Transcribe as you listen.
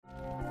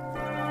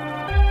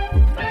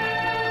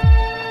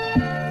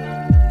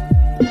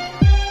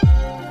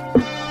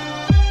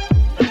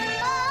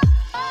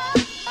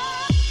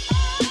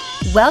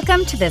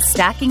Welcome to the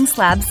Stacking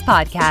Slabs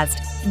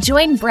podcast.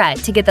 Join Brett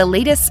to get the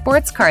latest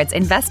sports cards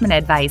investment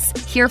advice,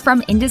 hear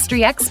from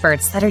industry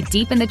experts that are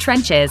deep in the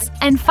trenches,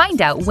 and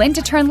find out when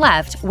to turn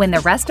left when the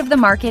rest of the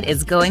market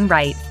is going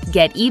right.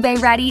 Get eBay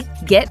ready,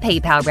 get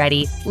PayPal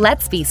ready.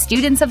 Let's be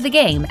students of the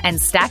game and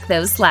stack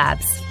those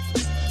slabs.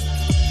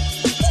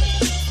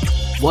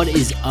 What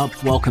is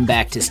up? Welcome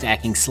back to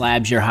Stacking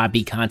Slabs, your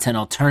hobby content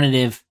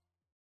alternative.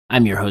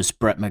 I'm your host,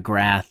 Brett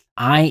McGrath.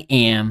 I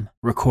am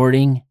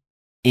recording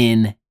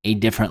in a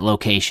different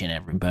location,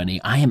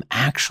 everybody. I am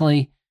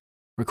actually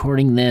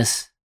recording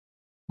this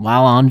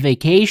while on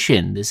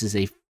vacation. This is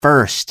a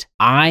first.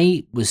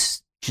 I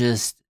was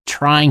just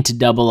trying to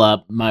double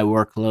up my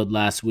workload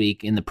last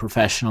week in the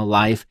professional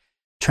life,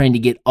 trying to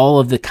get all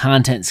of the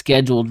content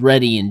scheduled,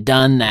 ready, and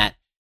done that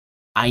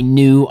I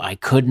knew I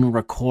couldn't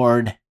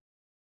record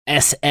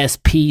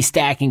SSP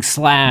Stacking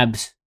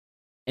Slabs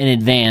in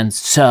advance.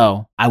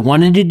 So I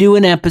wanted to do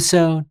an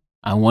episode.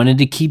 I wanted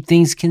to keep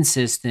things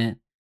consistent.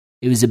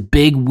 It was a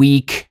big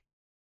week.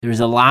 There was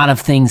a lot of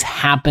things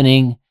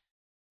happening,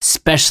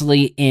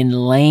 especially in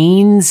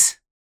lanes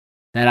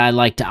that I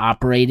like to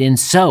operate in.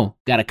 So,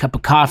 got a cup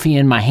of coffee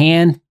in my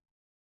hand.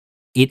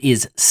 It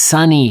is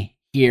sunny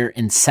here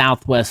in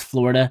Southwest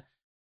Florida,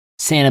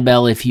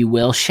 Sanibel, if you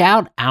will.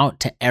 Shout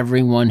out to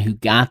everyone who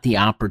got the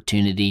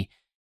opportunity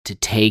to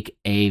take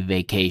a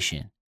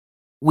vacation.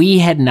 We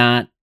had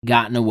not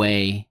gotten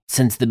away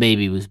since the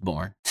baby was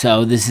born.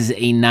 So, this is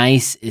a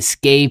nice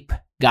escape.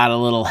 Got a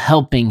little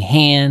helping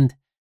hand.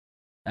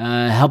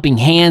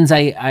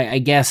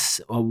 I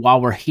guess, while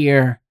we're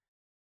here.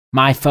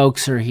 My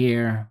folks are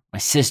here. My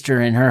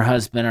sister and her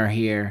husband are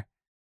here.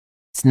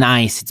 It's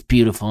nice. It's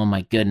beautiful. Oh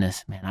my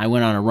goodness, man. I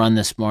went on a run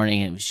this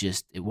morning.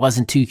 It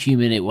wasn't too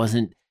humid. I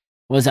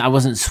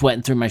wasn't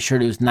sweating through my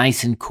shirt. It was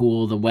nice and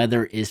cool. The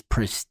weather is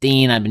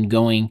pristine. I've been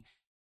going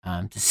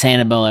to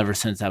Sanibel ever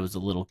since I was a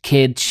little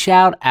kid.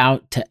 Shout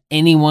out to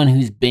anyone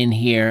who's been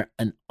here.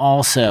 And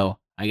also,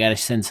 I got to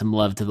send some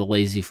love to the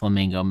Lazy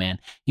Flamingo, man.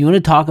 You want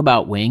to talk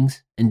about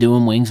wings and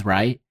doing wings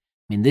right?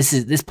 I mean,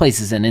 this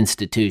place is an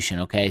institution,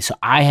 okay? So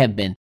I have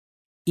been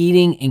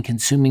eating and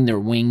consuming their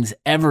wings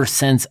ever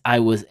since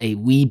I was a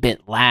wee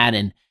bit lad.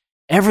 And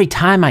every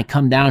time I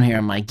come down here,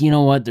 I'm like, you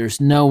know what?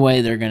 There's no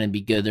way they're going to be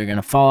good. They're going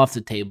to fall off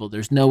the table.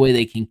 There's no way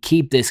they can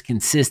keep this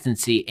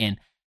consistency. And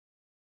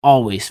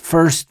always,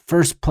 first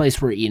place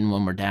we're eating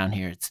when we're down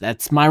here.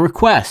 That's my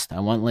request.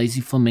 I want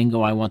Lazy Flamingo.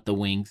 I want the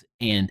wings.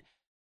 And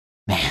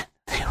man,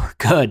 they were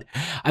good.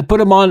 I put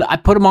them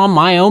on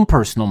my own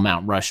personal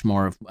Mount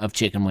Rushmore of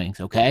chicken wings,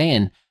 okay?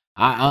 And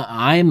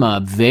I'm a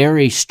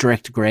very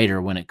strict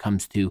grader when it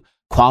comes to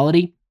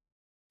quality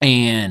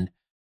and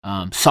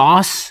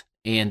sauce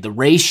and the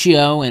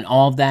ratio and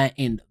all of that.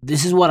 And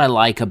this is what I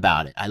like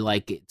about it. I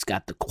like it. It's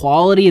got the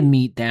quality of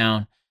meat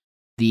down.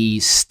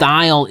 The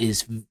style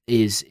is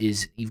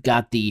you've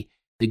got the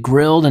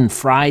grilled and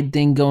fried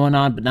thing going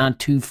on, but not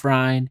too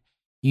fried.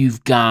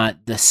 You've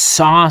got the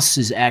sauce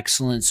is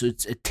excellent. So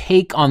it's a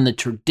take on the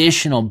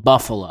traditional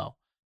buffalo.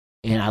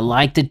 And I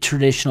like the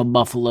traditional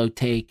buffalo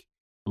take.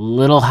 A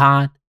little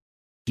hot.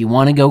 If you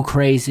want to go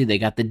crazy, they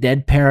got the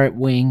dead parrot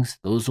wings.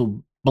 Those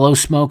will blow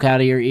smoke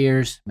out of your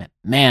ears.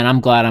 Man,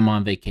 I'm glad I'm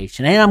on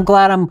vacation. And I'm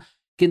glad I'm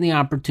getting the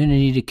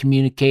opportunity to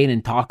communicate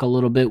and talk a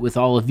little bit with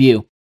all of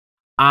you.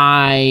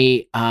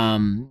 I'm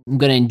going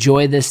to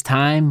enjoy this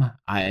time.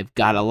 I've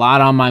got a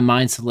lot on my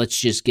mind, so let's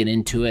just get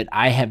into it.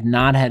 I have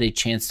not had a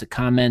chance to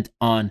comment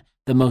on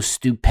the most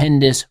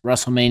stupendous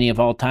WrestleMania of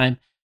all time.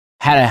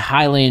 Had a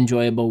highly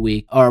enjoyable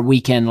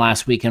weekend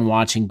last weekend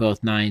watching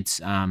both nights.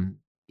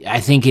 I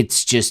think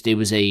it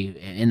was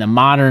in the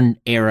modern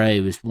era,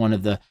 it was one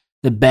of the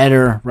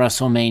better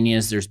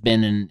WrestleManias there's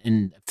been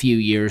in a few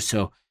years.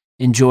 So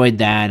enjoyed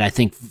that. I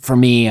think for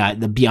me,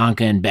 the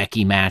Bianca and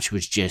Becky match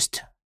was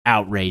just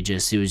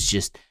outrageous. It was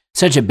just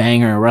such a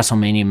banger, a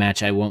WrestleMania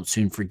match I won't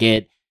soon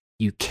forget.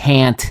 You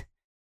can't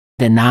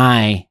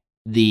deny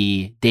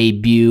the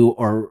debut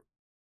or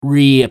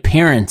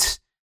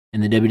reappearance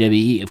in the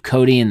WWE of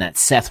Cody, and that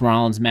Seth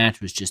Rollins match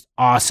was just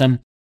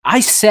awesome. I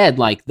said,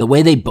 like, the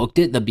way they booked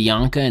it, the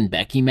Bianca and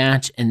Becky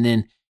match, and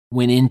then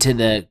went into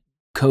the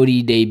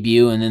Cody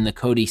debut and then the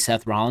Cody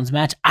Seth Rollins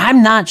match,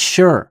 I'm not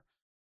sure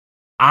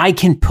I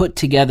can put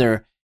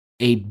together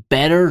a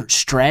better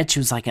stretch.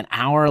 It was like an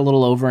hour, a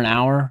little over an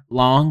hour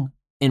long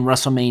in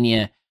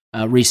WrestleMania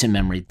recent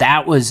memory.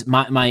 That was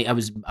I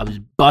was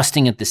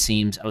busting at the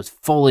seams. I was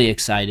fully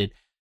excited.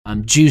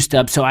 I'm juiced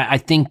up. So I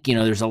think,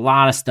 there's a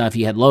lot of stuff.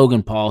 You had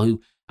Logan Paul, who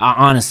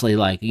honestly,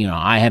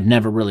 I have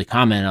never really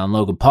commented on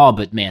Logan Paul,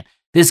 but man,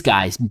 this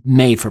guy's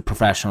made for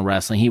professional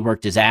wrestling. He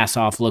worked his ass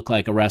off, looked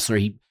like a wrestler.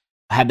 He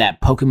had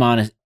that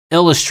Pokemon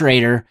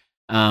Illustrator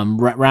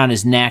around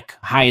his neck,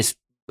 highest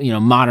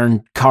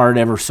modern card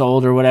ever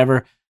sold or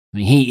whatever. I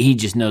mean, he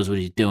just knows what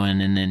he's doing.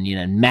 And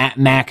then, Matt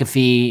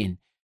McAfee, and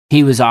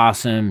he was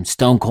awesome.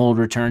 Stone Cold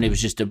returned. It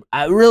was just a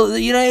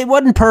really, it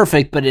wasn't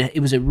perfect, but it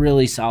was a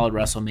really solid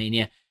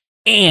WrestleMania.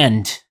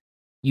 And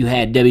you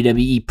had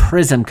WWE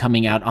Prism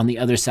coming out on the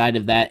other side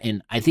of that.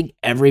 And I think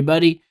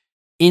everybody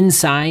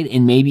inside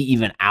and maybe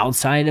even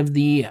outside of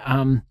the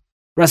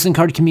wrestling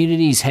card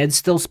community's head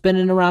still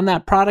spinning around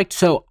that product.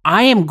 So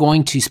I am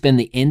going to spend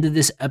the end of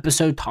this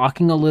episode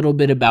talking a little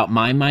bit about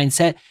my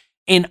mindset.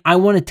 And I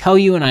want to tell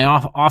you, and I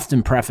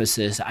often preface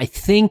this, I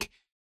think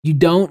you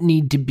don't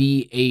need to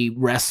be a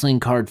wrestling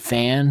card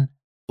fan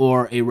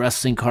or a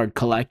wrestling card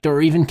collector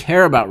or even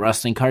care about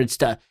wrestling cards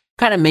to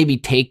kind of maybe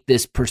take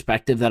this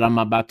perspective that I'm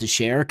about to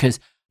share, because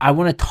I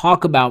want to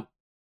talk about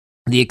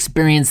the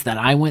experience that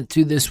I went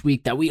through this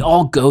week that we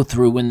all go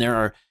through when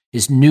there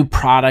is new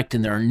product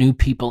and there are new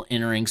people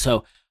entering.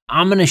 So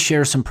I'm going to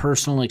share some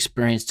personal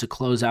experience to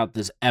close out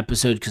this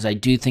episode because I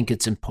do think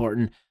it's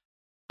important.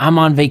 I'm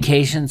on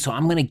vacation, so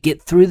I'm going to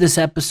get through this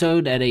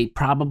episode at a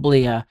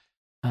probably,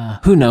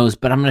 who knows,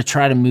 but I'm going to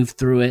try to move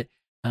through it.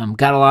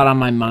 Got a lot on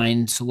my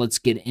mind, so let's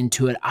get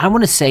into it. I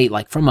want to say,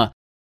 like, from a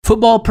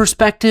football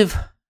perspective,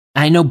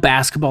 I know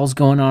basketball's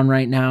going on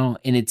right now,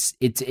 and it's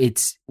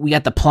we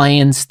got the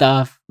play-in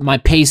stuff. My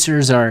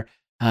Pacers are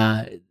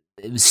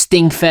it was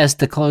Stinkfest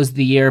to close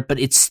the year, but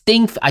it's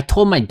I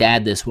told my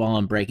dad this while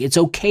on break. It's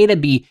okay to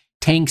be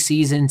tank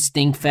season,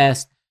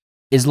 Stinkfest,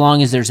 as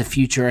long as there's a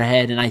future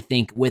ahead. And I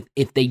think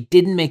if they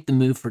didn't make the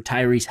move for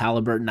Tyrese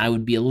Halliburton, I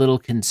would be a little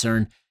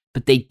concerned.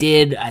 But they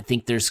did. I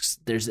think there's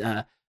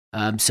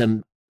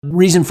some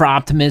reason for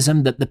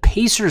optimism that the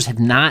Pacers have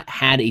not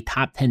had a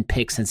top 10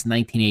 pick since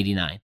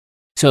 1989.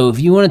 So if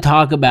you want to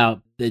talk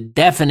about the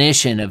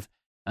definition of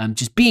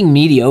just being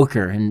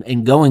mediocre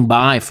and going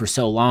by for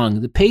so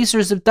long, the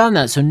Pacers have done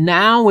that. So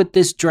now with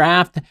this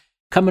draft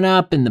coming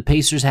up, and the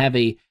Pacers have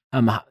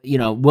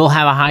we'll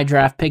have a high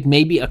draft pick,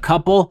 maybe a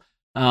couple.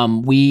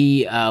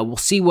 We'll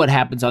see what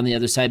happens on the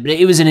other side. But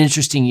it was an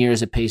interesting year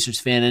as a Pacers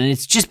fan, and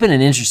it's just been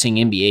an interesting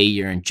NBA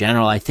year in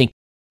general. I think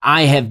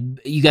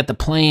you got the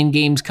play-in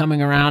games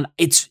coming around.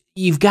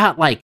 You've got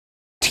like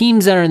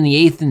teams that are in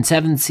the 8th and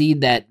 7th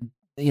seed that,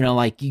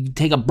 like you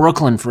take a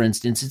Brooklyn, for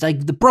instance. It's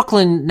like the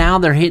Brooklyn, now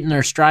they're hitting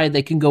their stride.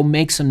 They can go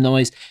make some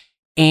noise,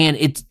 and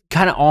it's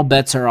kind of all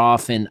bets are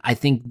off. And I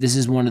think this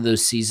is one of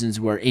those seasons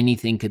where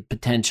anything could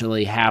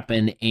potentially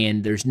happen,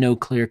 and there's no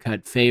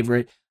clear-cut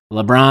favorite.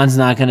 LeBron's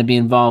not going to be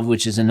involved,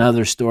 which is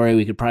another story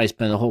we could probably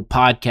spend a whole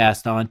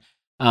podcast on.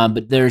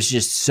 But there's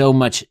just so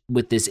much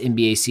with this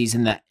NBA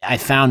season that I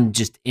found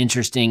just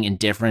interesting and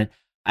different.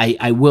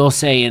 I will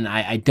say, and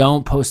I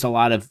don't post a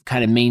lot of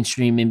kind of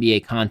mainstream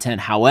NBA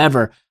content.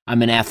 However,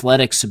 I'm an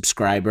Athletic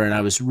subscriber, and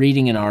I was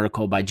reading an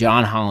article by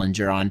John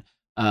Hollinger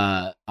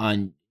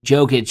on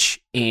Jokic,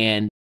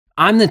 and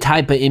I'm the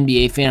type of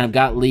NBA fan. I've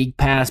got League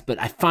Pass, but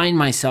I find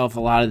myself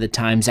a lot of the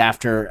times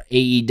after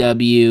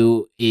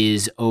AEW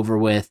is over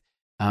with,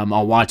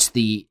 I'll watch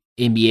the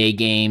NBA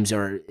games,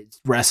 or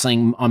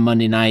wrestling on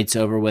Monday nights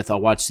over with,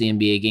 I'll watch the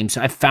NBA games.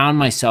 So I found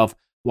myself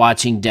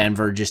watching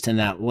Denver just in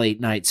that late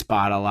night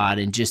spot a lot,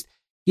 and just,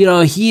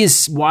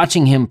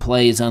 watching him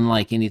play is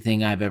unlike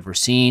anything I've ever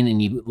seen.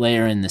 And you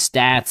layer in the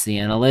stats, the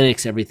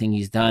analytics, everything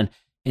he's done.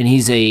 And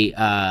he's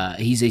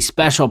a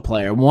special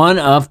player.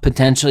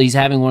 He's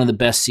having one of the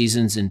best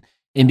seasons in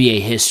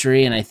NBA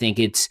history. And I think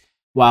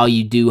while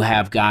you do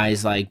have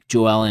guys like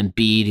Joel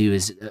Embiid, who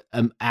is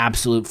an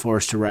absolute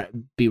force to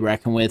be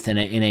reckoned with and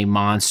a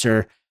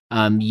monster,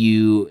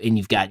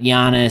 you've got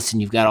Giannis,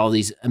 and you've got all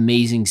these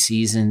amazing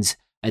seasons.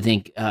 I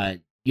think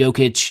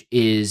Jokic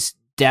is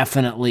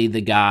definitely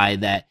the guy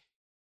that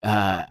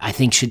I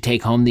think should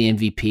take home the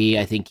MVP.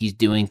 I think he's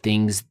doing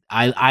things.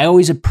 I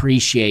always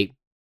appreciate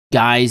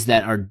guys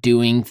that are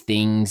doing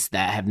things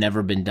that have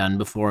never been done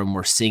before, and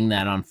we're seeing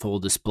that on full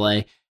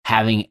display,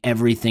 having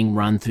everything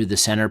run through the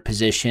center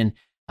position.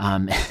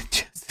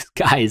 This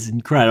guy is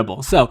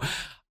incredible. So,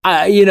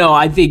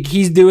 I think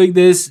he's doing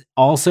this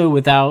also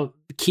without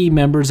key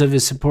members of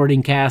his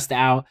supporting cast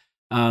out.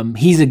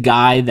 He's a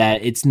guy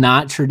that it's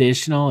not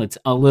traditional. It's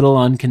a little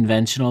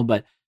unconventional,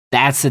 but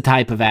that's the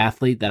type of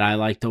athlete that I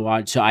like to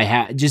watch. So I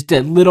have just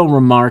a little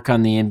remark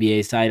on the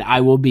NBA side.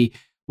 I will be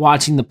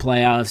watching the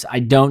playoffs. I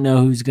don't know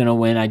who's going to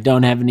win. I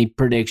don't have any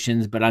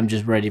predictions, but I'm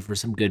just ready for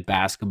some good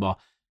basketball.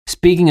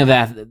 Speaking of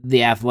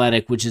the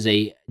Athletic, which is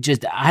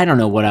I don't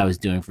know what I was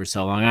doing for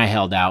so long. I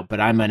held out,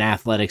 but I'm an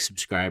Athletic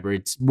subscriber.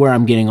 It's where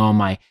I'm getting all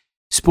my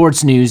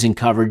sports news and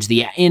coverage,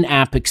 the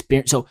in-app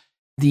experience. So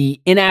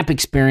the in-app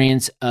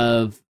experience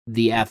of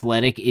the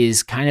Athletic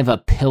is kind of a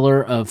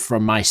pillar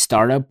from my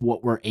startup,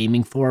 what we're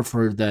aiming for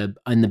on the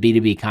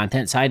B2B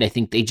content side. I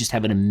think they just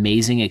have an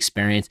amazing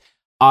experience,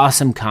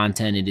 awesome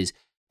content. It is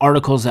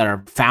articles that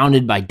are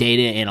founded by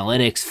data,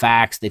 analytics,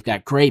 facts. They've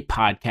got great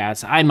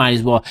podcasts. I might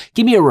as well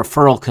give me a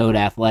referral code,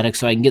 Athletic,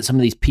 so I can get some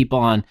of these people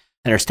on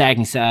that are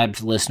Stacking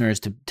Slabs listeners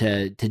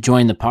to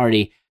join the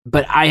party.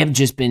 But I have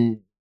just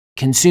been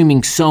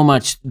consuming so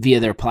much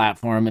via their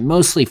platform, and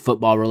mostly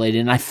football related.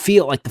 And I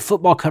feel like the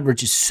football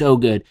coverage is so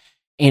good,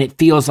 and it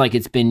feels like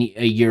it's been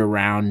a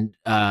year-round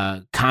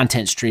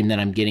content stream that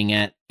I'm getting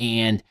at.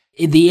 And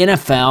the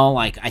NFL,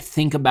 like, I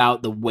think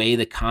about the way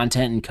the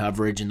content and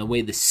coverage and the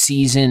way the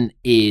season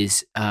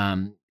is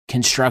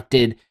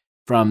constructed,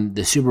 from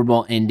the Super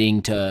Bowl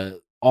ending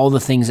to all the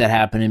things that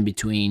happen in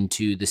between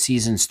to the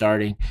season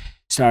starting.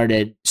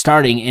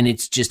 starting, and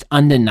it's just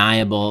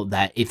undeniable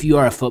that if you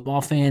are a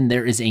football fan,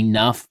 there is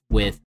enough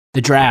with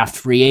the draft,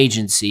 free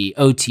agency,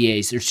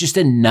 OTAs. There's just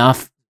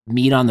enough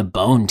meat on the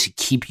bone to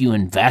keep you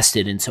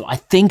invested. And so I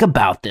think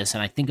about this,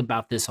 and I think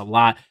about this a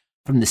lot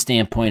from the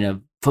standpoint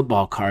of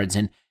football cards,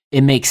 and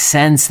it makes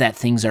sense that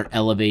things are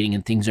elevating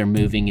and things are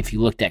moving. If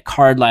you looked at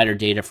card ladder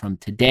data from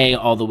today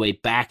all the way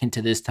back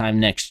into this time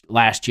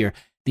last year,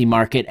 the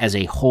market as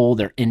a whole,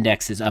 their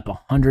index is up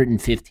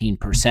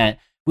 115%,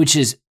 which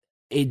is,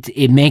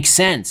 it makes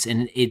sense.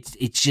 And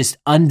it's just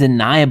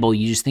undeniable.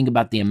 You just think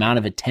about the amount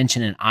of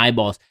attention and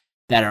eyeballs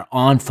that are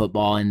on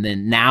football and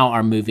then now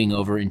are moving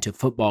over into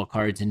football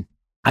cards. And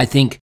I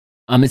think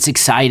it's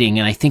exciting.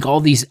 And I think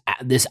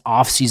this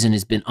offseason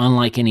has been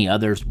unlike any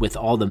others with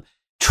all the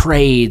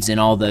trades and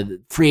all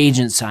the free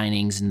agent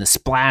signings and the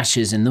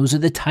splashes. And those are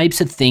the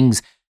types of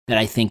things that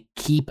I think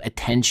keep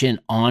attention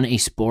on a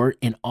sport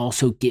and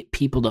also get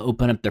people to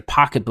open up their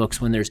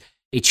pocketbooks when there's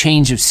a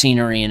change of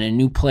scenery and a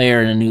new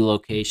player in a new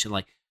location,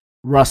 like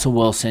Russell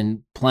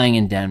Wilson playing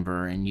in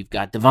Denver, and you've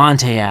got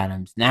Devontae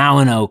Adams now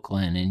in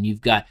Oakland, and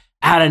you've got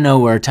out of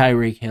nowhere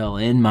Tyreek Hill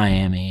in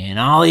Miami, and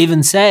I'll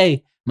even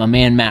say my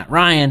man Matt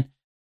Ryan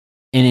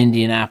in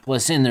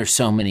Indianapolis, and there's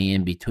so many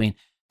in between.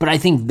 But I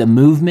think the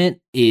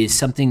movement is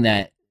something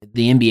that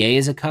the NBA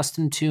is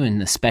accustomed to in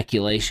the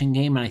speculation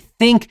game, and I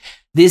think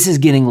this is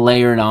getting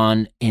layered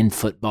on in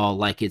football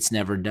like it's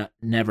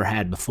never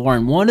had before.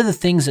 And one of the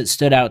things that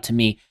stood out to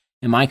me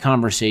in my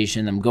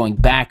conversation, I'm going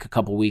back a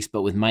couple weeks,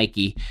 but with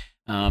Mikey,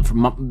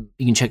 you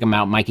can check him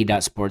out,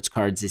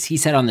 Mikey.sportscards, is he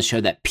said on the show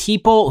that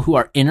people who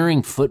are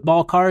entering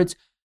football cards,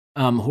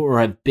 who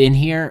have been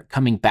here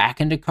coming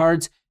back into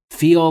cards,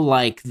 feel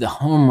like the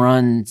home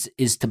runs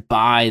is to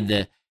buy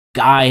the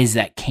guys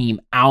that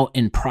came out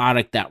in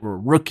product that were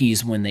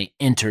rookies when they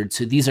entered.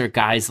 So these are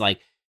guys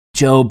like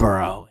Joe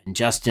Burrow and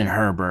Justin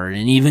Herbert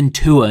and even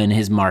Tua in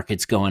his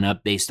market's going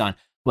up based on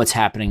what's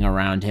happening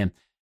around him.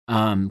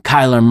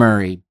 Kyler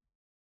Murray.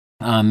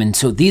 And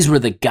so these were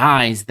the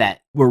guys that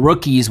were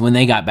rookies when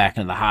they got back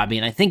into the hobby.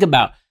 And I think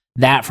about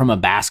that from a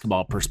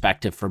basketball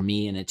perspective for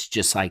me. And it's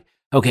just like,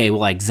 okay, well,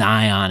 like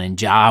Zion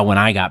and Ja, when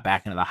I got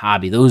back into the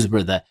hobby, those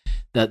were the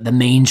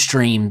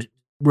mainstream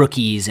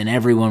rookies and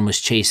everyone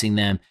was chasing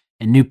them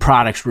and new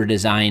products were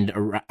designed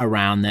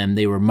around them.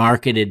 They were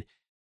marketed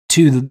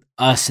to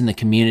us in the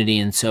community.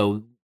 And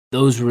so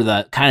those were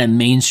the kind of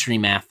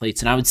mainstream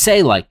athletes. And I would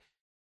say like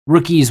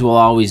rookies will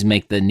always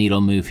make the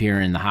needle move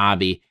here in the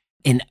hobby.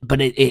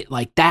 But it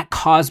like that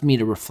caused me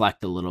to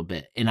reflect a little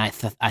bit. And I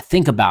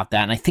think about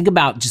that. And I think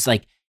about just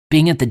like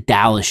being at the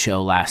Dallas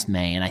show last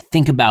May. And I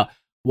think about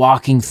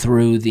walking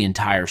through the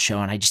entire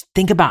show. And I just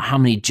think about how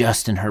many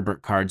Justin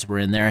Herbert cards were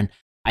in there. And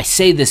I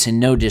say this in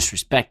no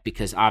disrespect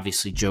because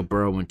obviously Joe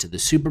Burrow went to the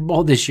Super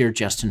Bowl this year.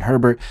 Justin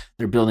Herbert,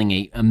 they're building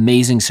an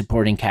amazing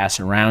supporting cast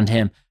around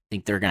him. I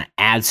think they're going to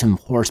add some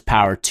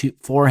horsepower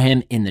for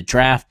him in the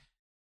draft.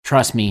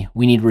 Trust me,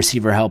 we need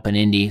receiver help in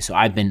Indy. So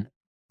I've been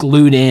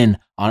glued in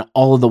on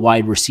all of the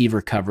wide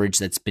receiver coverage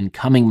that's been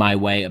coming my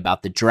way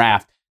about the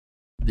draft.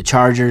 The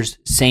Chargers,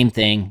 same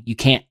thing. You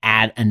can't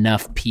add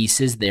enough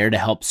pieces there to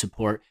help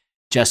support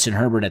Justin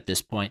Herbert at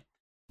this point.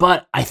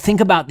 But I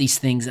think about these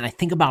things and I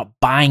think about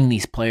buying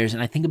these players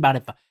and I think about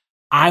if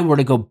I were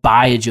to go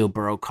buy a Joe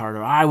Burrow card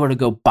or I were to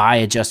go buy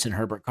a Justin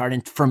Herbert card,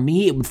 and for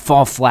me, it would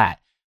fall flat.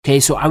 Okay,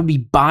 so I would be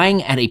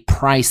buying at a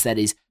price that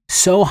is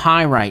so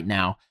high right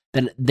now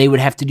that they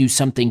would have to do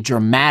something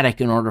dramatic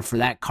in order for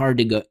that card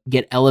to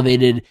get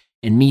elevated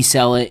and me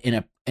sell it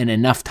in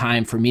enough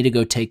time for me to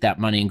go take that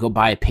money and go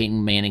buy a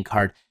Peyton Manning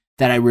card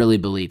that I really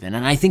believe in.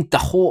 And I think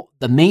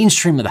the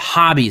mainstream of the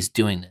hobby is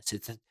doing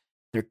this.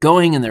 They're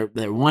going and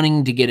they're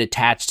wanting to get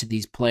attached to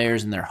these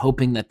players and they're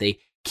hoping that they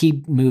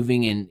keep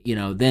moving and,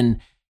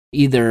 then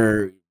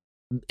either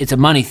it's a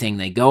money thing.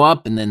 They go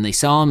up and then they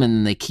sell them and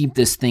then they keep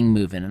this thing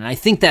moving. And I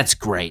think that's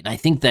great. And I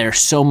think there's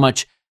so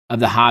much of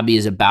the hobby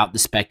is about the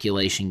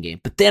speculation game.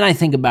 But then I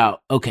think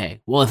about,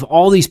 okay, well, if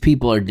all these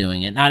people are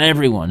doing it, not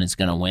everyone is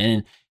going to win.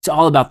 And it's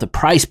all about the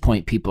price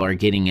point people are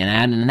getting it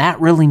at, and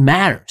that really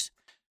matters.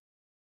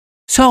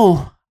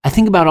 So I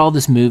think about all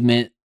this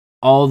movement,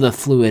 all the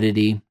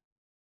fluidity,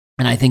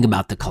 and I think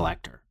about the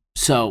collector.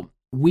 So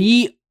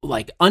we,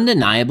 like,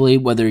 undeniably,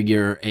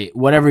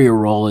 whatever your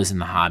role is in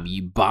the hobby,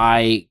 you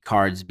buy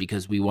cards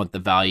because we want the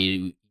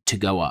value to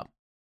go up.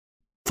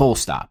 Full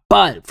stop.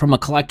 But from a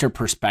collector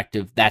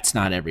perspective, that's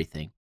not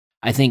everything.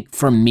 I think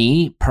for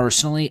me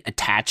personally,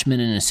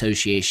 attachment and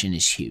association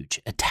is huge.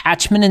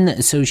 Attachment and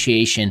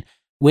association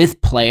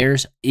with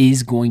players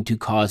is going to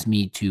cause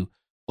me to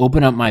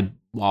open up my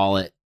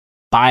wallet,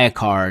 buy a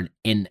card,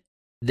 and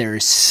there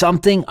is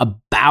something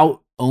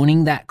about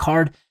owning that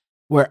card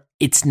where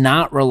it's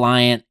not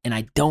reliant, and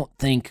I don't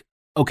think,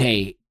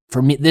 okay,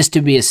 for me, this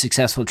to be a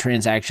successful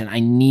transaction, I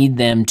need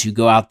them to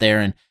go out there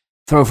and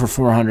throw for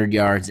 400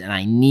 yards, and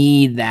I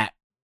need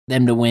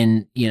them to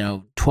win,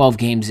 12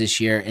 games this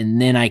year, and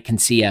then I can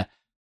see a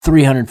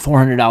 $300,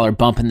 $400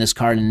 bump in this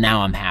card, and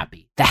now I'm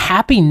happy. The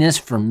happiness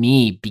for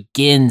me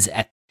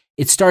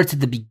starts at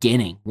the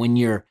beginning when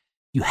you're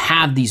you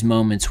have these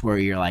moments where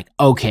you're like,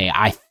 okay,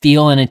 I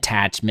feel an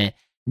attachment.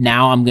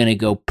 Now I'm going to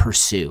go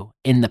pursue.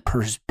 And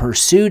the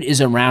pursuit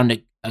is around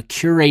a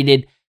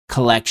curated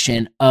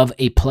collection of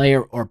a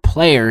player or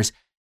players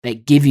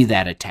that give you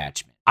that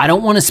attachment. I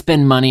don't want to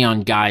spend money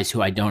on guys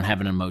who I don't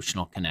have an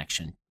emotional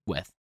connection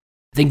with.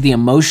 I think the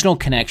emotional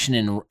connection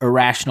and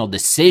irrational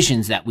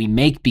decisions that we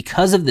make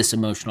because of this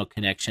emotional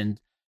connection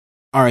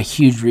are a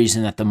huge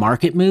reason that the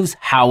market moves.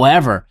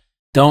 However,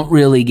 don't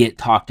really get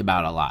talked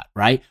about a lot,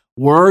 right?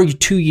 We're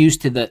too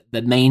used to the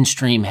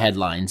mainstream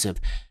headlines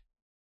of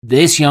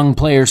this young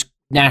player's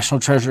National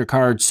Treasure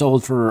card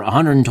sold for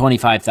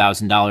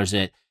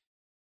 $125,000 at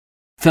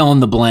fill in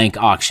the blank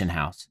auction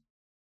house.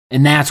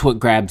 And that's what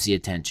grabs the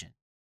attention.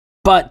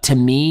 But to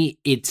me,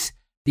 it's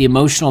the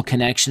emotional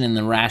connection and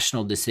the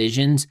rational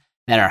decisions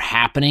that are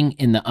happening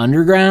in the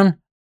underground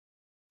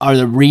are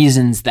the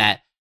reasons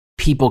that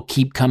people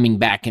keep coming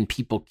back and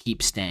people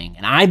keep staying.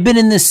 And I've been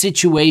in this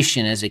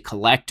situation as a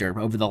collector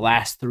over the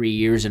last 3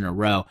 years in a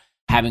row,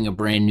 having a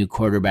brand new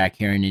quarterback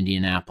here in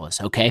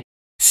Indianapolis. Okay.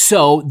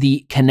 So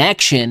the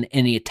connection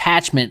and the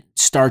attachment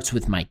starts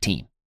with my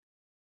team.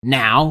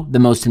 Now, the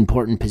most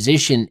important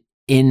position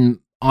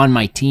on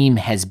my team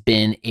has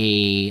been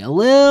a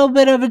little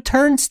bit of a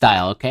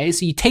turnstile. Okay.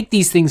 So you take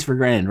these things for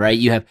granted, right?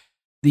 You have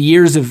the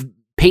years of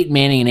Peyton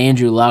Manning and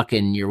Andrew Luck,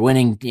 and you're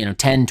winning,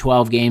 10,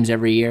 12 games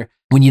every year.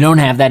 When you don't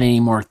have that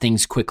anymore,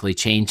 things quickly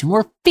change. And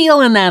we're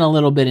feeling that a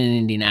little bit in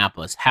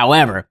Indianapolis.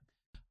 However,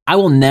 I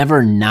will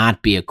never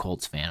not be a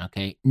Colts fan,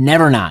 okay?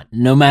 Never not.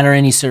 No matter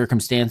any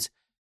circumstance,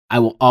 I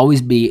will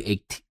always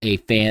be a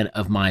fan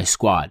of my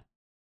squad.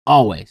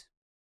 Always.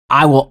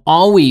 I will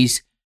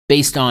always,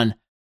 based on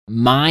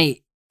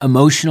my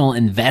emotional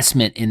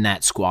investment in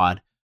that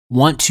squad,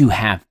 want to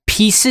have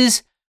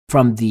pieces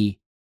from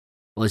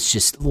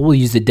we'll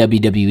use the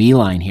WWE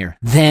line here,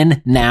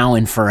 then, now,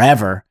 and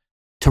forever,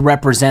 to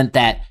represent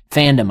that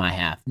fandom I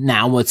have.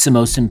 Now, what's the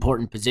most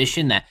important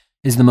position that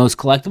is the most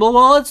collectible?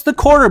 Well, it's the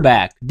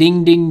quarterback.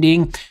 Ding, ding,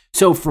 ding.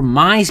 So from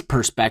my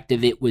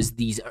perspective, it was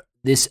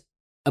this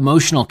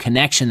emotional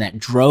connection that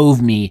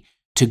drove me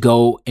to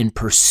go and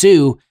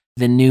pursue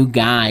the new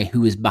guy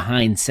who is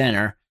behind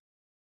center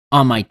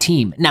on my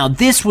team. Now,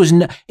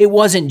 it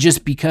wasn't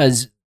just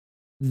because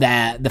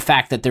that the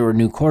fact that there were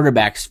new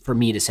quarterbacks for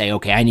me to say,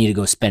 okay, I need to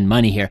go spend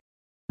money here.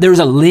 There was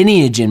a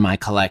lineage in my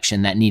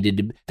collection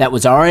that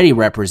was already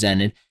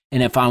represented.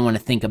 And if I want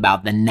to think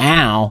about the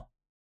now,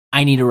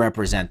 I need to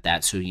represent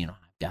that. So, I've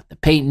got the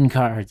Peyton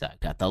cards, I've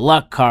got the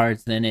Luck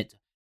cards, then it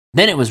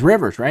was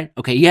Rivers, right?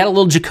 Okay, you had a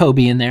little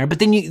Jacoby in there, but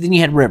then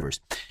you had Rivers.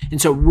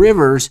 And so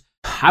Rivers,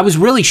 I was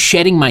really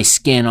shedding my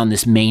skin on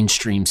this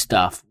mainstream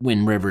stuff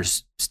when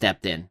Rivers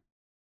stepped in.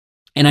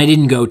 And I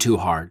didn't go too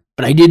hard,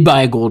 but I did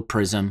buy a gold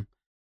prism.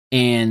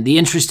 And the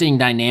interesting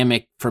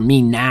dynamic for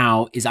me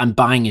now is I'm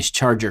buying his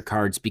Charger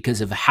cards because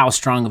of how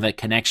strong of a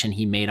connection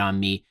he made on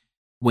me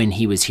when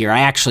he was here. I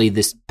actually,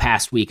 this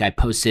past week, I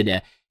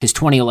posted his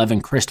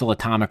 2011 Crystal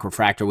Atomic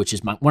Refractor, which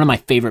is one of my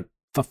favorite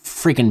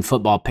freaking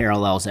football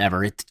parallels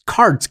ever.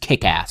 Cards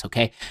kick ass,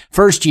 okay?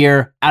 First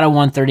year, out of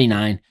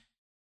 139,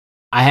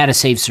 I had a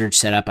save search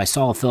set up. I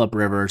saw a Phillip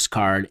Rivers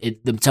card.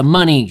 It's a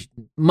money,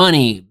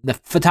 the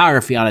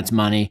photography on it's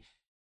money,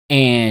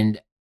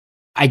 and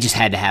I just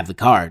had to have the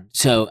card.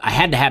 So I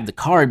had to have the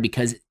card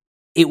because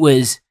it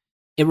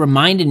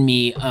reminded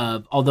me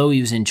of, although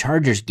he was in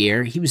Chargers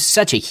gear, he was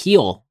such a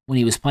heel when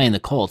he was playing the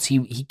Colts.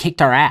 He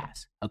kicked our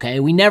ass, okay?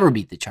 We never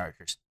beat the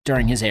Chargers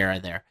during his era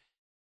there.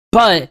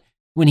 But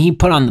when he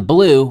put on the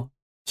blue,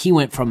 he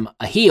went from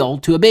a heel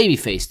to a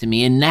babyface to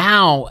me. And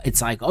now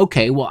it's like,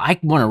 okay, well, I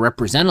want to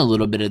represent a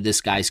little bit of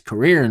this guy's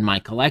career in my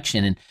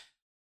collection. And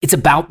it's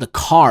about the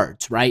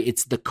cards, right?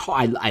 It's the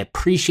card. I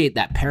appreciate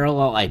that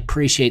parallel. I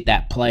appreciate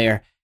that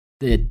player.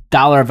 The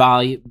dollar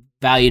value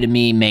to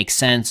me makes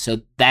sense.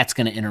 So that's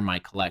going to enter my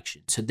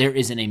collection. So there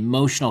is an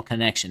emotional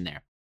connection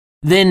there.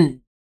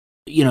 Then,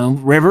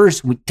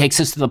 Rivers takes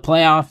us to the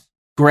playoffs.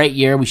 Great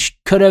year. We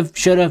could have,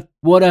 should have,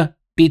 would have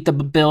beat the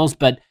Bills,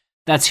 but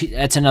that's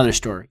another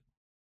story.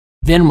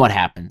 Then what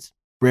happens?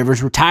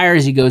 Rivers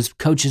retires. He goes,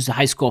 coaches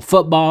high school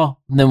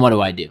football. And then what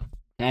do I do?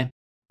 Okay.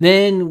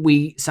 Then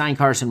we sign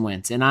Carson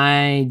Wentz, and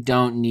I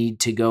don't need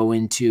to go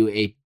into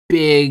a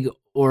big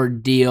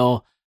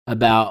ordeal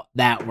about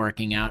that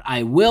working out.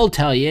 I will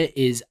tell you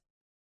is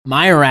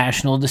my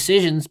irrational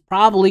decisions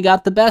probably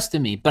got the best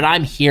of me, but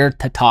I'm here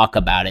to talk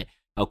about it,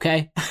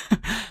 okay?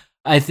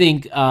 I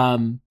think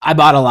I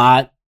bought a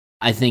lot.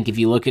 I think if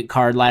you look at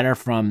Card Ladder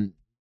from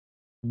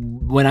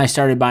when I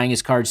started buying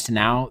his cards to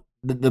now,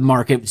 the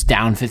market was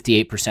down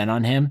 58%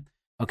 on him,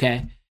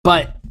 okay?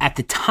 But at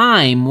the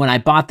time when I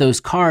bought those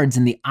cards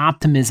and the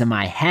optimism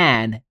I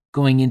had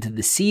going into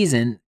the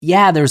season,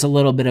 there was a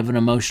little bit of an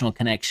emotional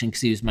connection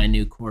because he was my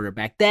new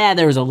quarterback.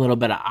 There was a little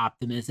bit of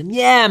optimism.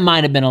 It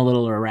might have been a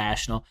little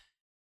irrational,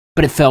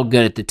 but it felt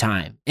good at the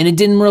time. And it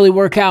didn't really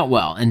work out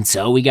well. And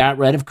so we got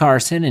rid of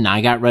Carson and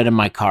I got rid of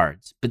my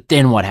cards. But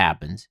then what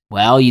happens?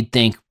 Well, you'd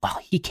think,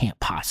 he can't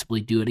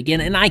possibly do it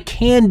again. And I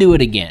can do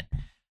it again.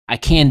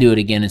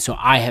 And so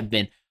I have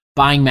been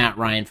buying Matt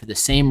Ryan for the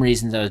same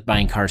reasons I was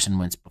buying Carson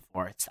Wentz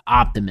before. It's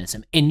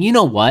optimism. And you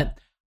know what?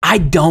 I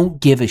don't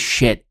give a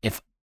shit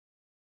if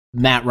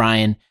Matt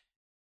Ryan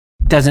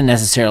doesn't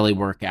necessarily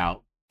work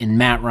out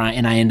and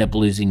I end up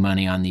losing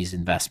money on these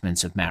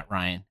investments of Matt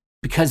Ryan,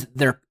 because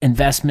they're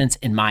investments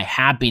in my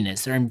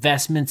happiness. They're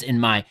investments in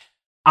my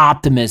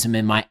optimism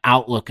and my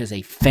outlook as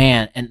a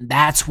fan. And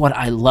that's what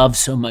I love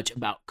so much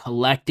about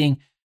collecting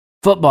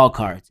football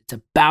cards. It's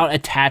about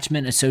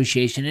attachment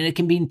association, and it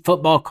can be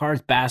football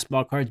cards,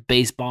 basketball cards,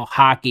 baseball,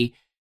 hockey,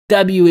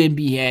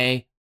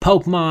 WNBA,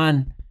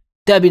 Pokemon,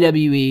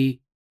 WWE,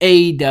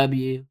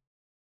 AEW.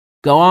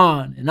 Go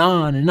on and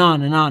on and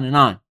on and on and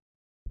on.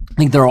 I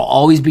think there will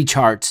always be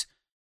charts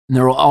and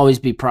there will always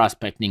be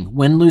prospecting.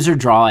 Win, lose, or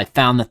draw, I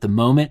found that the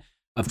moment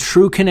of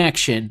true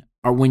connection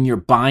are when you're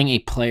buying a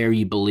player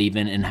you believe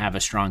in and have a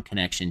strong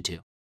connection to.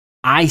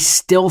 I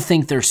still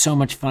think there's so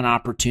much fun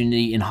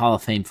opportunity in Hall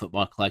of Fame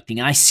football collecting.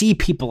 And I see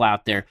people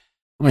out there.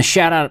 I'm going to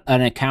shout out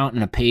an account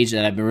and a page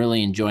that I've been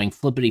really enjoying,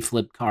 Flippity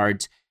Flip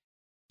Cards.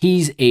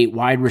 He's a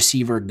wide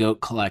receiver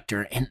GOAT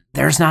collector. And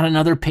there's not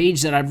another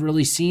page that I've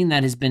really seen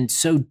that has been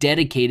so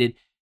dedicated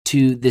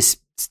to this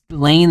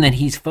lane that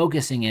he's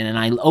focusing in. And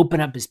I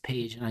open up his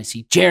page and I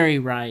see Jerry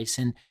Rice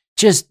and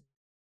just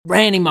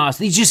Randy Moss,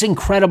 these just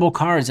incredible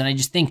cards. And I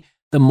just think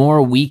the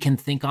more we can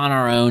think on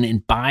our own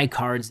and buy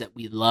cards that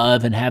we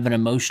love and have an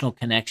emotional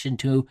connection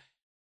to,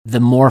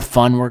 the more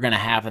fun we're going to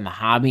have in the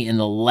hobby and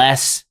the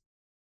less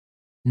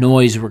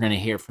noise we're going to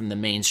hear from the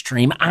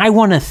mainstream. I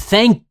want to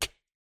thank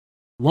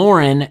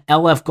Lauren,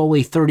 LF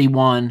Goalie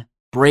 31,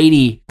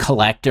 Brady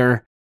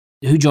collector,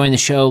 who joined the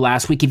show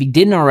last week. If you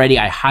didn't already,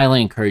 I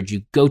highly encourage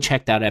you, go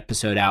check that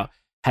episode out.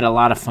 Had a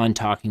lot of fun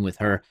talking with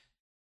her.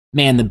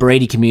 Man, the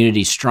Brady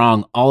community is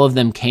strong. All of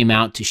them came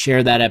out to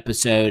share that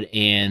episode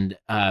and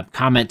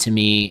comment to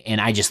me, and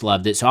I just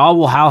loved it. So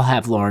I'll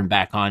have Lauren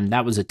back on.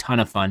 That was a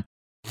ton of fun.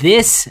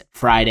 This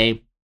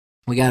Friday,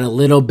 we got a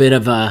little bit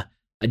of a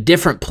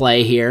different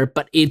play here,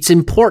 but it's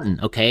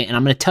important, okay? And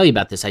I'm going to tell you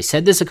about this. I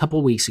said this a couple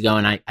of weeks ago,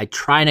 and I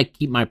try to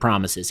keep my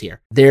promises here.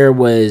 There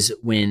was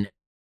when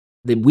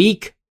the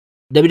week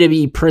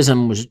WWE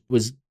Prism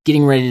was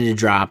getting ready to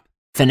drop,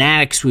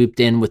 Fanatics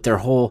swooped in with their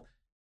whole,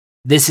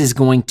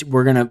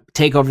 we're going to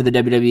take over the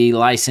WWE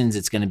license.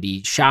 It's going to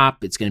be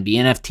shop. It's going to be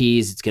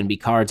NFTs. It's going to be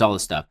cards, all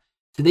this stuff.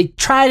 So they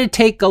try to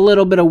take a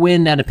little bit of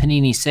wind out of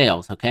Panini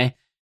sales. Okay.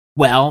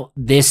 Well,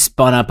 this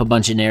spun up a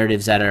bunch of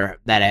narratives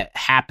that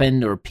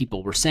happened or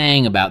people were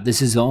saying about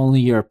this is the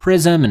only year of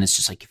Prism. And it's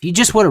just like, if you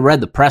just would have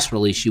read the press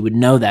release, you would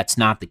know that's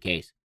not the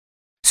case.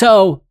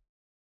 So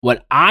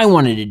what I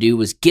wanted to do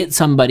was get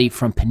somebody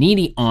from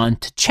Panini on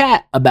to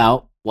chat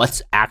about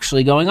what's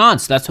actually going on.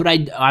 So that's what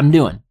I'm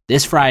doing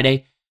this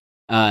Friday.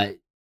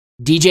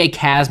 DJ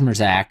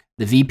Kazmerzak,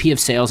 the VP of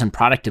Sales and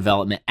Product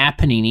Development at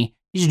Panini,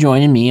 is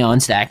joining me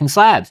on Stacking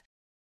Slabs.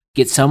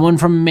 Get someone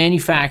from a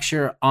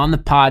manufacturer on the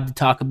pod to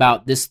talk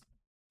about this,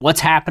 what's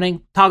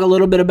happening, talk a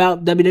little bit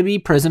about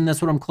WWE Prism.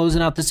 That's what I'm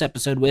closing out this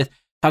episode with.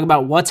 Talk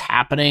about what's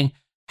happening,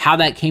 how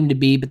that came to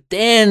be, but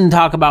then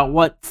talk about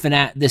what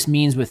this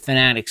means with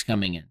Fanatics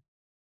coming in.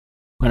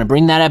 I'm going to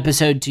bring that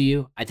episode to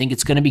you. I think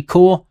it's going to be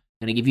cool.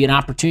 I'm going to give you an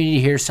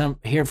opportunity to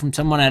hear from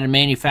someone at a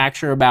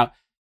manufacturer about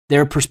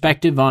their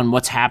perspective on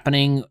what's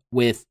happening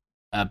with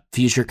a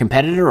future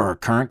competitor or a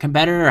current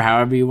competitor, or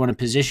however you want to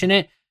position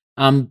it.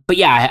 But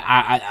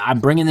yeah, I'm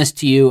bringing this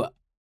to you.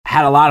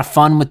 Had a lot of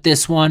fun with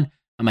this one.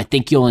 I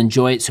think you'll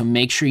enjoy it. So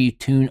make sure you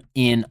tune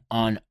in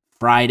on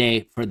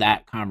Friday for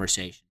that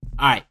conversation.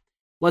 All right,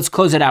 let's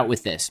close it out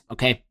with this.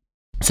 Okay.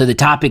 So the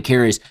topic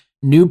here is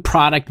new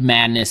product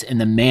madness and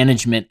the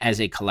management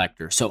as a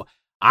collector. So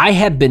I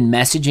have been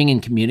messaging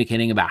and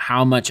communicating about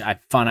how much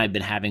fun I've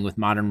been having with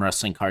modern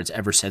wrestling cards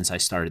ever since I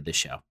started this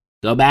show.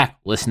 Go back,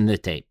 listen to the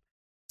tape.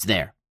 It's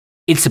there.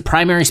 It's the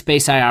primary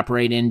space I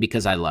operate in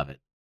because I love it.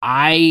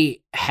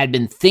 I had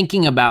been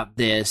thinking about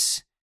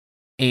this,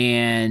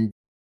 and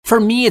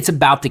for me, it's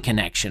about the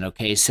connection,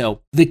 okay?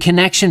 So the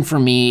connection for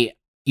me,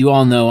 you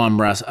all know I'm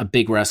a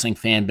big wrestling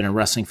fan, been a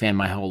wrestling fan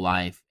my whole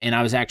life, and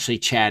I was actually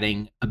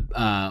chatting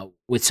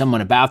with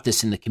someone about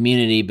this in the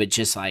community, but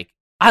just like,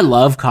 I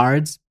love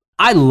cards.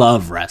 I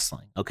love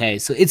wrestling. Okay.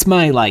 So it's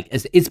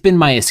been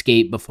my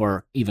escape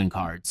before even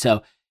cards.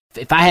 So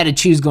if I had to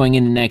choose going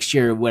into next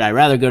year, would I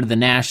rather go to the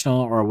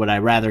National or would I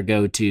rather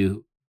go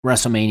to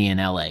WrestleMania in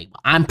LA?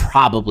 I'm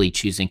probably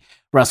choosing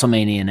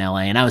WrestleMania in LA.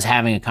 And I was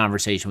having a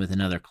conversation with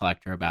another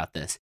collector about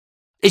this.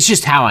 It's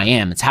just how I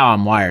am. It's how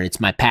I'm wired. It's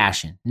my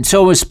passion. And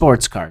so is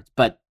sports cards,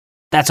 but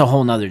that's a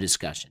whole nother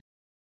discussion.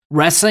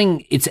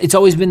 Wrestling, it's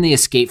always been the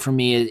escape for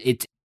me.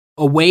 It's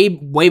way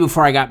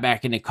before I got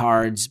back into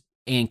cards.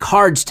 And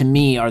cards to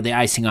me are the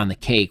icing on the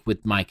cake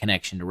with my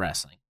connection to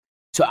wrestling.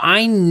 So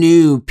I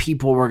knew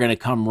people were going to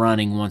come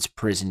running once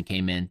Prison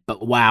came in.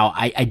 But wow,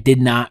 I did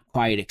not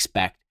quite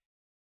expect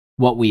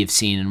what we have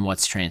seen and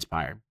what's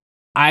transpired.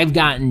 I've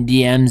gotten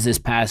DMs this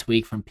past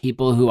week from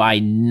people who I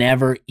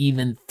never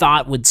even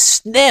thought would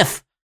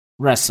sniff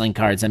wrestling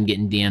cards. I'm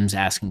getting DMs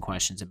asking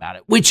questions about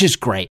it, which is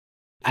great.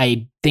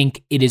 I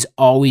think it is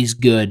always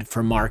good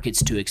for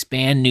markets to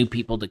expand, new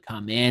people to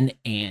come in,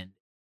 and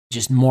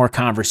just more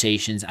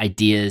conversations,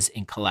 ideas,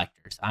 and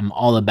collectors. I'm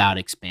all about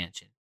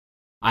expansion.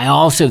 I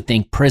also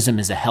think Prism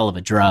is a hell of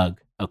a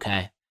drug,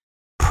 okay?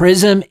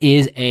 Prism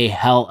is a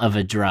hell of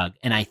a drug.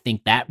 And I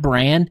think that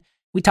brand,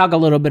 we talk a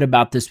little bit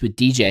about this with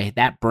DJ,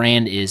 that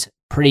brand is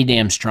pretty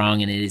damn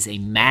strong, and it is a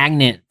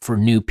magnet for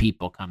new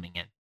people coming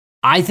in.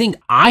 I think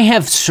I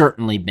have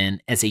certainly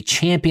been, as a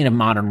champion of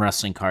modern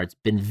wrestling cards,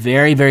 been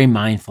very, very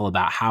mindful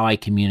about how I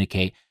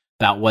communicate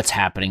about what's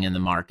happening in the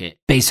market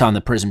based on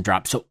the Prism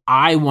drop. So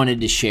I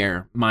wanted to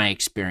share my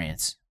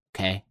experience,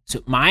 okay?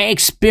 So my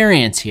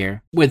experience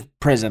here with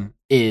Prism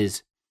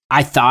is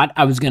I thought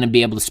I was going to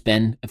be able to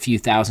spend a few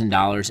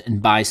 $1,000s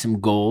and buy some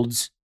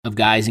golds of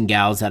guys and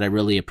gals that I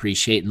really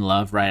appreciate and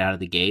love right out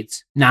of the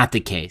gates. Not the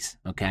case,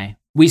 okay?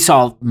 We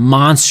saw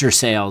monster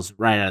sales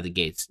right out of the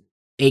gates.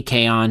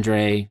 A.K.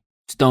 Andre,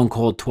 Stone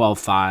Cold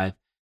 12.5,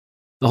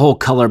 the whole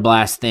Color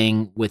Blast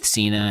thing with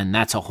Cena, and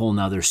that's a whole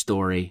nother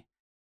story.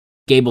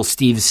 Gable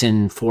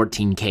Steveson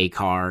 14K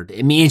card.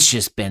 I mean, it's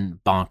just been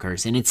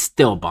bonkers, and it's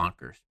still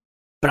bonkers.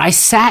 But I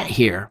sat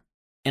here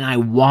and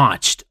I'm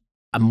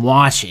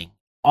watching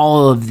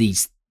all of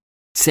these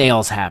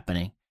sales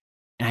happening,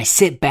 and I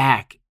sit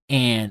back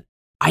and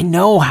I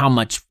know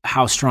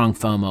how strong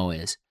FOMO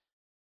is.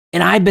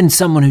 And I've been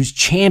someone who's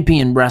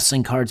championed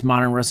wrestling cards,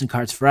 modern wrestling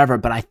cards forever,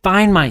 but I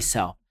find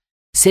myself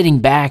sitting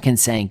back and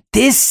saying,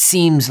 this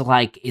seems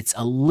like it's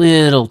a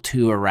little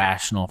too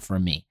irrational for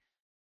me.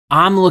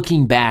 I'm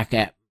looking back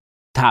at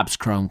Topps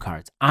Chrome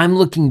cards. I'm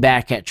looking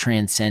back at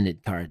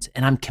Transcendent cards,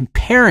 and I'm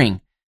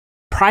comparing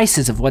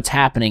prices of what's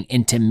happening.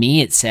 And to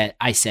me,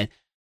 I said,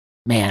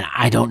 man,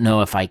 I don't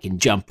know if I can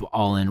jump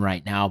all in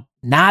right now.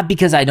 Not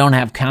because I don't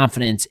have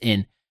confidence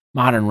in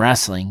modern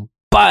wrestling,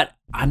 but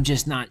I'm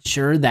just not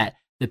sure that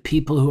the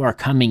people who are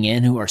coming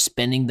in, who are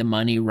spending the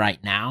money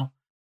right now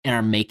and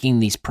are making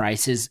these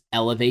prices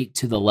elevate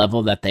to the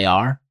level that they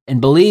are. And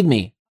believe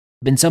me,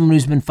 I've been someone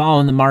who's been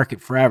following the market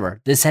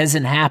forever. This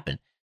hasn't happened.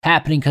 It's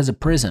happening because of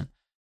Prism.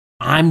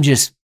 I'm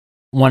just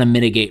want to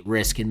mitigate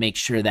risk and make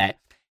sure that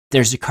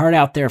there's a card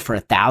out there for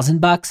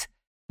 $1,000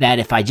 that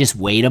if I just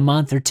wait a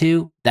month or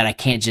two, that I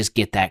can't just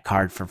get that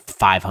card for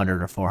 $500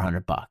 or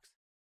 $400.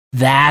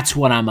 That's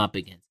what I'm up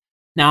against.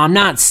 Now, I'm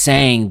not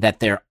saying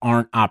that there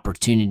aren't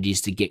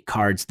opportunities to get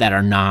cards that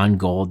are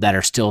non-gold, that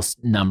are still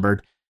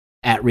numbered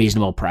at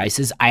reasonable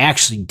prices. I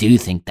actually do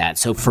think that.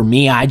 So for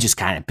me, I just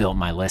kind of built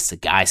my list of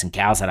guys and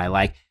gals that I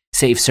like,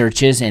 safe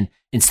searches, and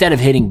instead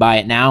of hitting buy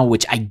it now,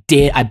 which I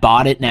did, I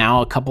bought it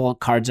now, a couple of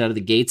cards out of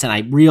the gates, and I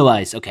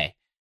realized, okay,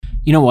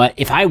 you know what?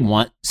 If I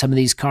want some of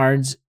these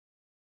cards,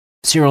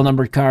 serial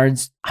numbered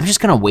cards, I'm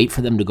just going to wait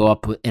for them to go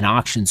up in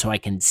auction so I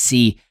can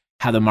see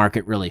how the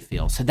market really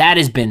feels. So that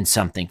has been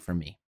something for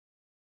me.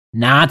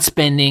 Not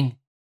spending,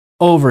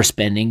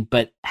 overspending,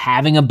 but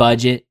having a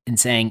budget and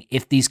saying,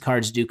 if these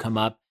cards do come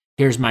up,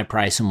 here's my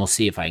price and we'll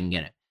see if I can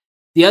get it.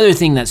 The other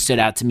thing that stood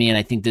out to me, and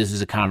I think this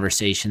was a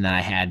conversation that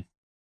I had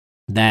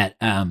that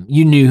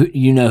you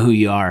know who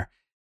you are,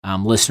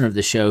 listener of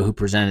the show who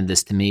presented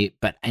this to me,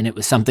 and it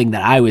was something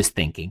that I was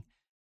thinking.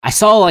 I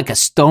saw like a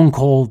Stone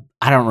Cold,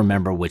 I don't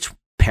remember which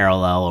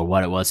parallel or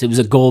what it was. It was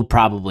a gold,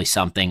 probably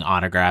something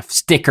autograph,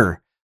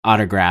 sticker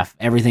autograph.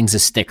 Everything's a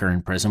sticker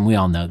in Prism. We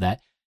all know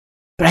that.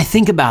 But I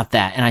think about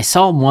that, and I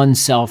saw one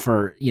sell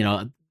for,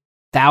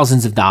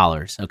 thousands of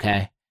dollars,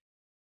 okay?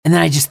 And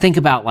then I just think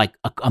about like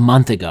a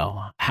month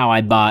ago, how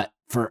I bought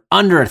for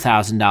under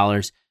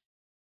 $1,000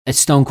 a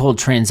Stone Cold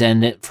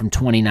Transcendent from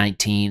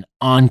 2019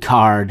 on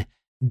card,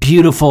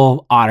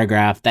 beautiful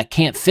autograph that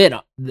can't fit.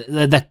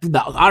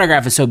 The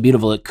autograph is so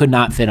beautiful, it could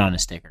not fit on a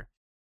sticker.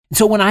 And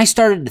so when I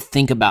started to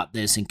think about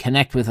this and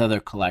connect with other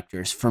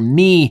collectors, for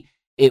me,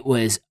 it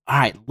was, all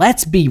right,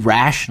 let's be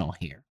rational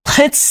here.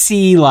 Let's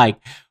see like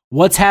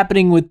what's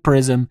happening with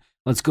Prism.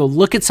 Let's go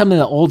look at some of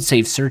the old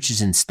safe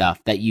searches and stuff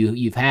that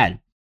you've had.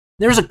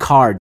 There's a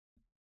card.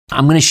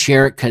 I'm going to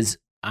share it because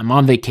I'm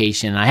on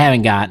vacation and I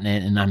haven't gotten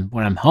it. And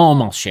when I'm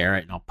home, I'll share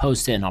it and I'll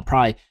post it and I'll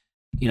probably,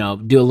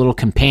 do a little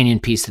companion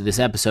piece to this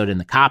episode in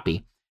the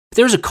copy. But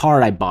there's a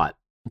card I bought.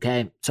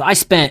 Okay. So I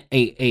spent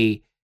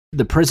the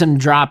Prism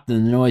drop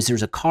and the noise.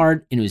 There's a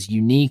card and it was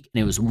unique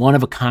and it was one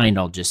of a kind,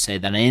 I'll just say,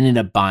 that I ended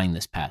up buying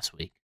this past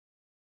week.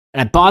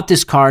 And I bought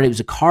this card. It was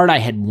a card I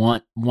had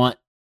want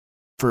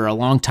for a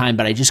long time,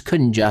 but I just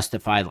couldn't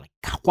justify like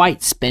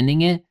quite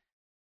spending it.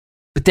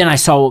 But then I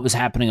saw what was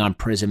happening on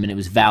Prism and it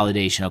was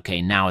validation.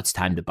 Okay, now it's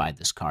time to buy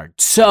this card.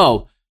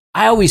 So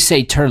I always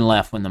say turn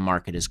left when the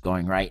market is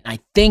going right. And I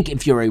think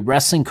if you're a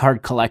wrestling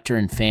card collector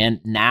and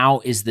fan, now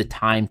is the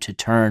time to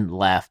turn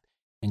left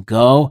and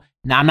go.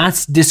 Now, I'm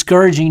not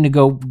discouraging to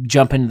go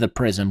jump into the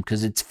Prism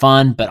because it's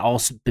fun, but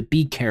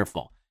be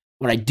careful.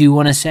 What I do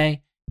want to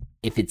say,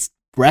 if it's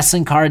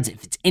wrestling cards,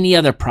 if it's any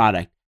other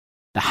product,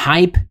 the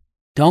hype,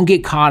 don't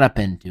get caught up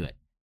into it.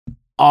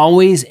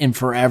 Always and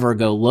forever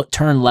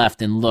turn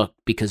left and look,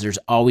 because there's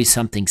always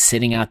something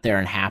sitting out there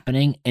and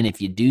happening. And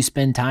if you do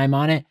spend time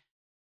on it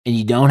and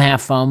you don't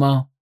have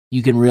FOMO,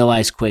 you can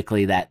realize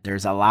quickly that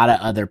there's a lot of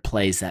other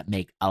plays that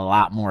make a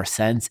lot more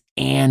sense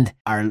and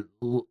are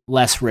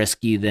less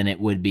risky than it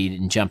would be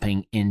in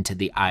jumping into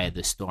the eye of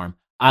the storm.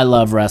 I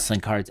love wrestling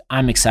cards.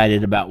 I'm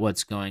excited about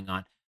what's going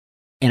on,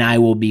 and I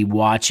will be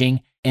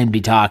watching and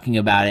be talking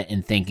about it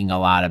and thinking a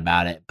lot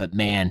about it. But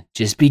man,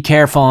 just be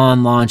careful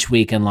on launch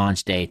week and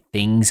launch day.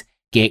 Things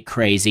get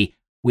crazy.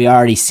 We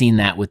already seen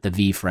that with the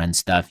VeeFriend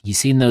stuff. You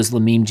seen those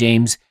Lamine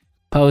James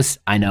posts?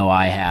 I know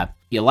I have.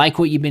 If you like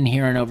what you've been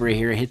hearing over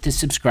here, hit the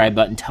subscribe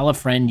button. Tell a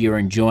friend you're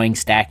enjoying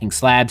Stacking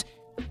Slabs.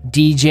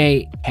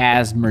 DJ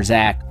Kaz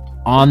Merzak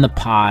on the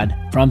pod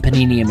from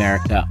Panini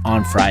America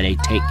on Friday.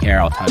 Take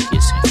care. I'll talk to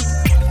you soon.